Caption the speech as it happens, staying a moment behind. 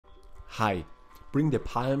Hi. Bring the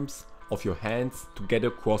palms of your hands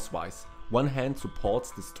together crosswise. One hand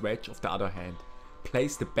supports the stretch of the other hand.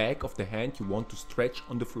 Place the back of the hand you want to stretch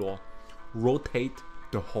on the floor. Rotate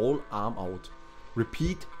the whole arm out.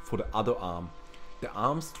 Repeat for the other arm. The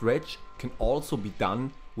arm stretch can also be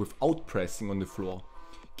done without pressing on the floor.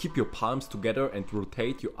 Keep your palms together and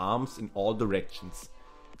rotate your arms in all directions.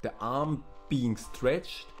 The arm being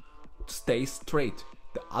stretched stays straight.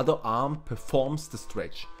 The other arm performs the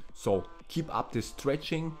stretch. So keep up this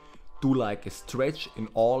stretching. Do like a stretch in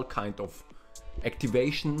all kind of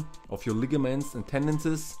activation of your ligaments and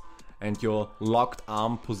tendons and your locked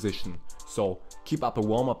arm position. So keep up a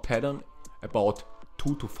warm-up pattern about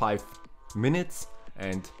 2 to 5 minutes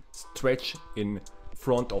and stretch in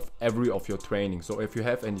front of every of your training. So if you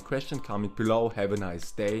have any question, comment below. Have a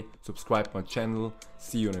nice day. Subscribe my channel.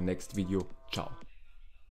 See you in the next video. Ciao.